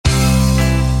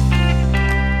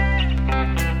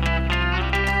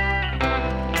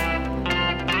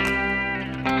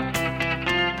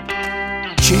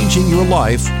changing your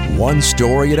life one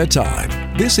story at a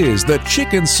time. This is the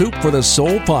Chicken Soup for the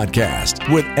Soul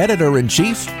podcast with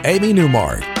Editor-in-Chief Amy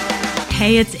Newmark.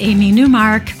 Hey, it's Amy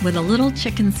Newmark with a little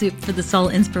Chicken Soup for the Soul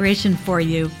inspiration for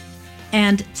you.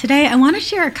 And today I want to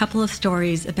share a couple of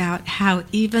stories about how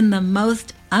even the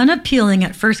most unappealing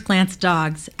at first glance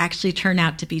dogs actually turn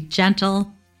out to be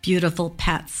gentle, beautiful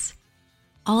pets.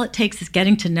 All it takes is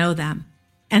getting to know them.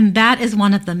 And that is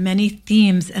one of the many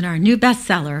themes in our new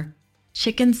bestseller,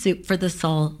 Chicken Soup for the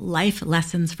Soul, Life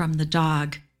Lessons from the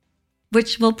Dog,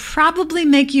 which will probably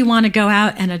make you want to go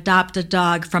out and adopt a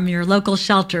dog from your local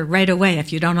shelter right away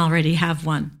if you don't already have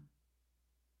one.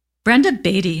 Brenda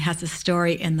Beatty has a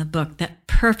story in the book that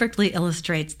perfectly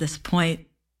illustrates this point.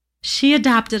 She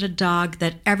adopted a dog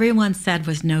that everyone said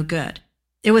was no good.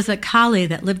 It was a collie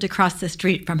that lived across the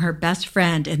street from her best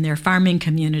friend in their farming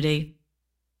community.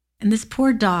 And this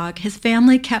poor dog, his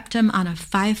family kept him on a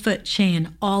 5-foot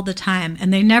chain all the time,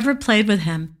 and they never played with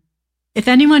him. If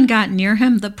anyone got near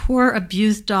him, the poor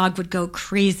abused dog would go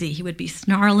crazy. He would be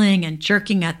snarling and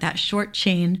jerking at that short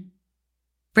chain.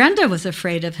 Brenda was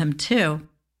afraid of him too,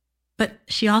 but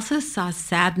she also saw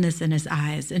sadness in his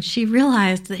eyes, and she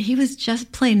realized that he was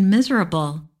just plain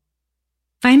miserable.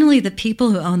 Finally, the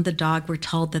people who owned the dog were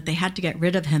told that they had to get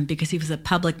rid of him because he was a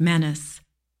public menace.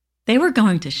 They were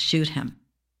going to shoot him.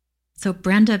 So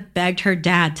Brenda begged her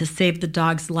dad to save the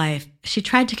dog's life. She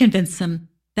tried to convince him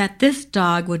that this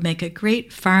dog would make a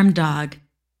great farm dog.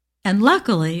 And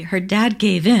luckily, her dad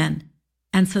gave in,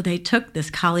 and so they took this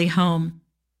collie home.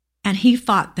 And he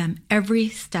fought them every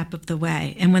step of the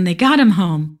way. And when they got him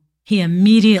home, he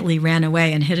immediately ran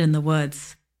away and hid in the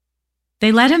woods.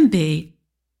 They let him be,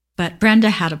 but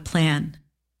Brenda had a plan.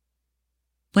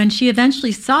 When she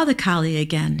eventually saw the collie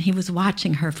again, he was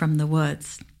watching her from the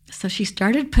woods. So she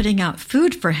started putting out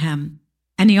food for him,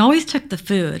 and he always took the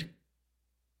food.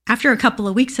 After a couple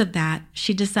of weeks of that,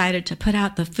 she decided to put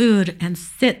out the food and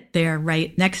sit there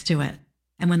right next to it.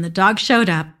 And when the dog showed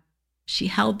up, she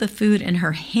held the food in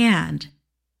her hand,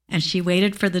 and she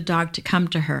waited for the dog to come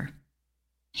to her.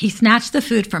 He snatched the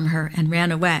food from her and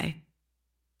ran away.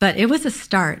 But it was a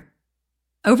start.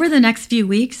 Over the next few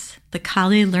weeks, the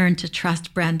collie learned to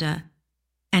trust Brenda,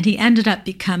 and he ended up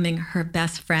becoming her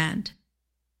best friend.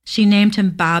 She named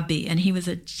him Bobby, and he was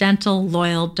a gentle,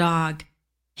 loyal dog.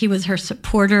 He was her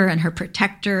supporter and her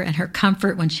protector and her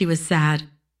comfort when she was sad.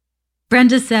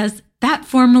 Brenda says, that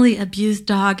formerly abused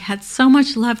dog had so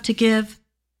much love to give.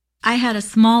 I had a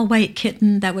small white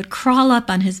kitten that would crawl up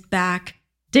on his back,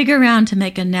 dig around to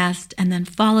make a nest, and then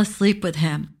fall asleep with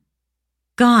him.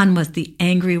 Gone was the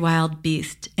angry wild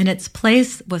beast. In its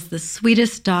place was the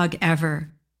sweetest dog ever.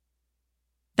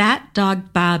 That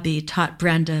dog Bobby taught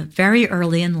Brenda very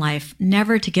early in life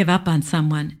never to give up on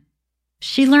someone.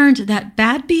 She learned that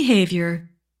bad behavior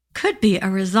could be a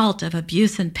result of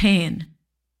abuse and pain.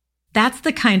 That's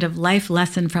the kind of life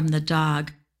lesson from the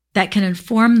dog that can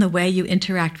inform the way you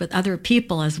interact with other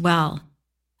people as well.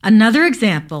 Another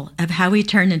example of how we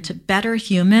turn into better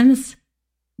humans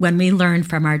when we learn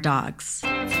from our dogs.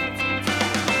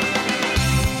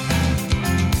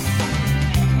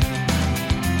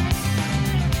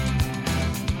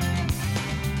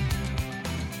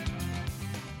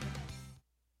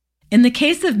 In the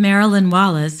case of Marilyn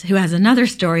Wallace, who has another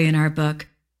story in our book,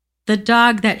 the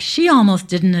dog that she almost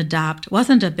didn't adopt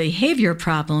wasn't a behavior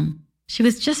problem. She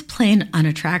was just plain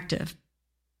unattractive.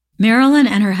 Marilyn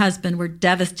and her husband were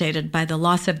devastated by the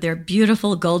loss of their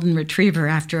beautiful golden retriever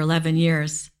after 11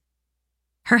 years.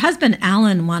 Her husband,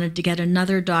 Alan, wanted to get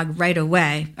another dog right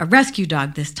away, a rescue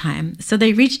dog this time, so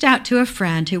they reached out to a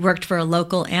friend who worked for a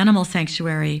local animal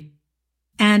sanctuary.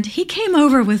 And he came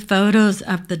over with photos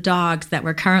of the dogs that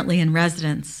were currently in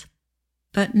residence.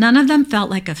 But none of them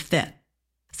felt like a fit.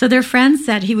 So their friend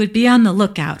said he would be on the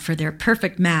lookout for their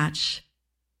perfect match.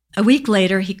 A week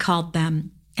later, he called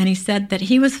them, and he said that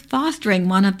he was fostering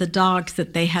one of the dogs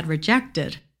that they had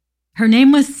rejected. Her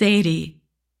name was Sadie,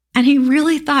 and he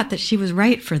really thought that she was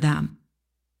right for them.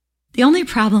 The only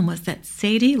problem was that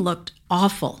Sadie looked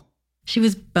awful. She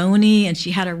was bony, and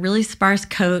she had a really sparse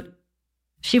coat.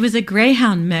 She was a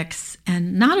greyhound mix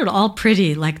and not at all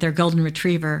pretty like their golden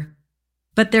retriever.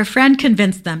 But their friend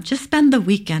convinced them to spend the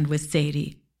weekend with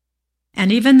Sadie.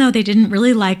 And even though they didn't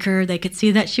really like her, they could see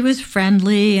that she was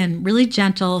friendly and really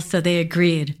gentle, so they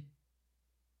agreed.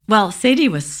 Well, Sadie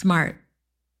was smart.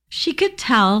 She could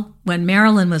tell when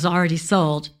Marilyn was already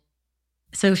sold,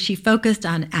 so she focused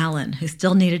on Alan, who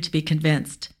still needed to be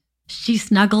convinced. She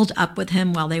snuggled up with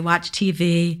him while they watched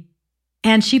TV,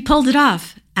 and she pulled it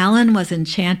off. Alan was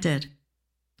enchanted.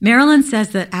 Marilyn says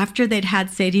that after they'd had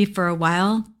Sadie for a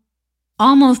while,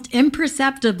 Almost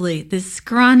imperceptibly, this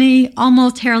scrawny,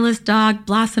 almost hairless dog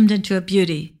blossomed into a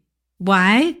beauty.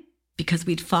 Why? Because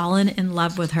we'd fallen in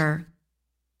love with her.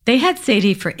 They had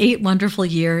Sadie for 8 wonderful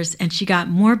years, and she got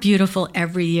more beautiful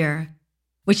every year,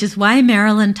 which is why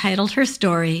Marilyn titled her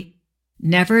story,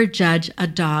 Never Judge a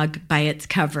Dog by Its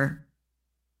Cover.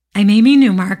 I'm Amy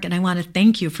Newmark, and I want to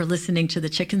thank you for listening to the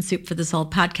Chicken Soup for the Soul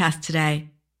podcast today.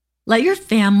 Let your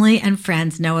family and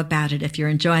friends know about it if you're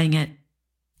enjoying it.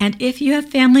 And if you have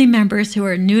family members who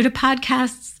are new to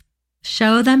podcasts,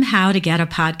 show them how to get a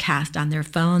podcast on their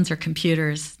phones or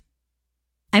computers.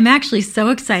 I'm actually so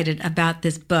excited about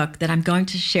this book that I'm going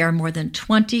to share more than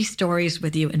 20 stories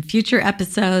with you in future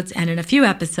episodes and in a few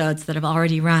episodes that have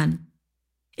already run.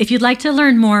 If you'd like to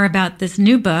learn more about this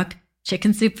new book,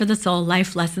 Chicken Soup for the Soul,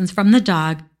 Life Lessons from the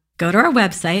Dog, go to our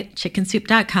website,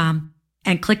 chickensoup.com,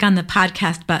 and click on the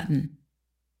podcast button.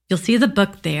 You'll see the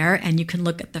book there, and you can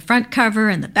look at the front cover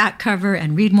and the back cover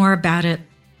and read more about it.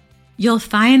 You'll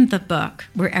find the book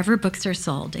wherever books are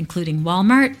sold, including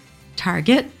Walmart,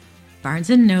 Target, Barnes &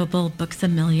 Noble, Books A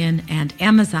Million, and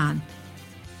Amazon.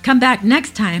 Come back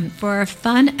next time for a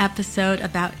fun episode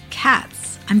about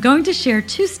cats. I'm going to share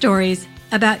 2 stories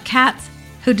about cats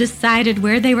who decided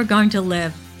where they were going to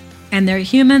live, and their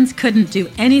humans couldn't do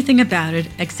anything about it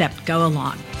except go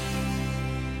along.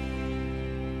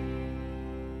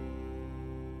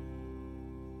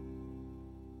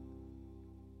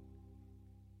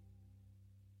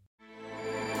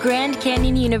 Grand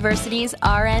Canyon University's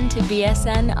RN to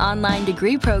BSN online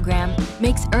degree program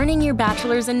makes earning your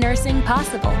bachelor's in nursing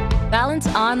possible. Balance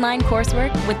online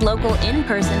coursework with local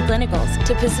in-person clinicals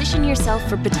to position yourself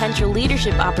for potential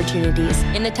leadership opportunities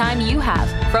in the time you have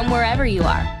from wherever you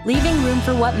are, leaving room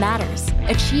for what matters.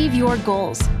 Achieve your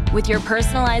goals with your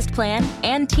personalized plan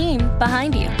and team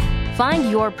behind you.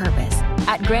 Find your purpose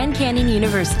at Grand Canyon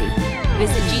University.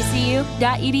 Visit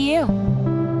gcu.edu.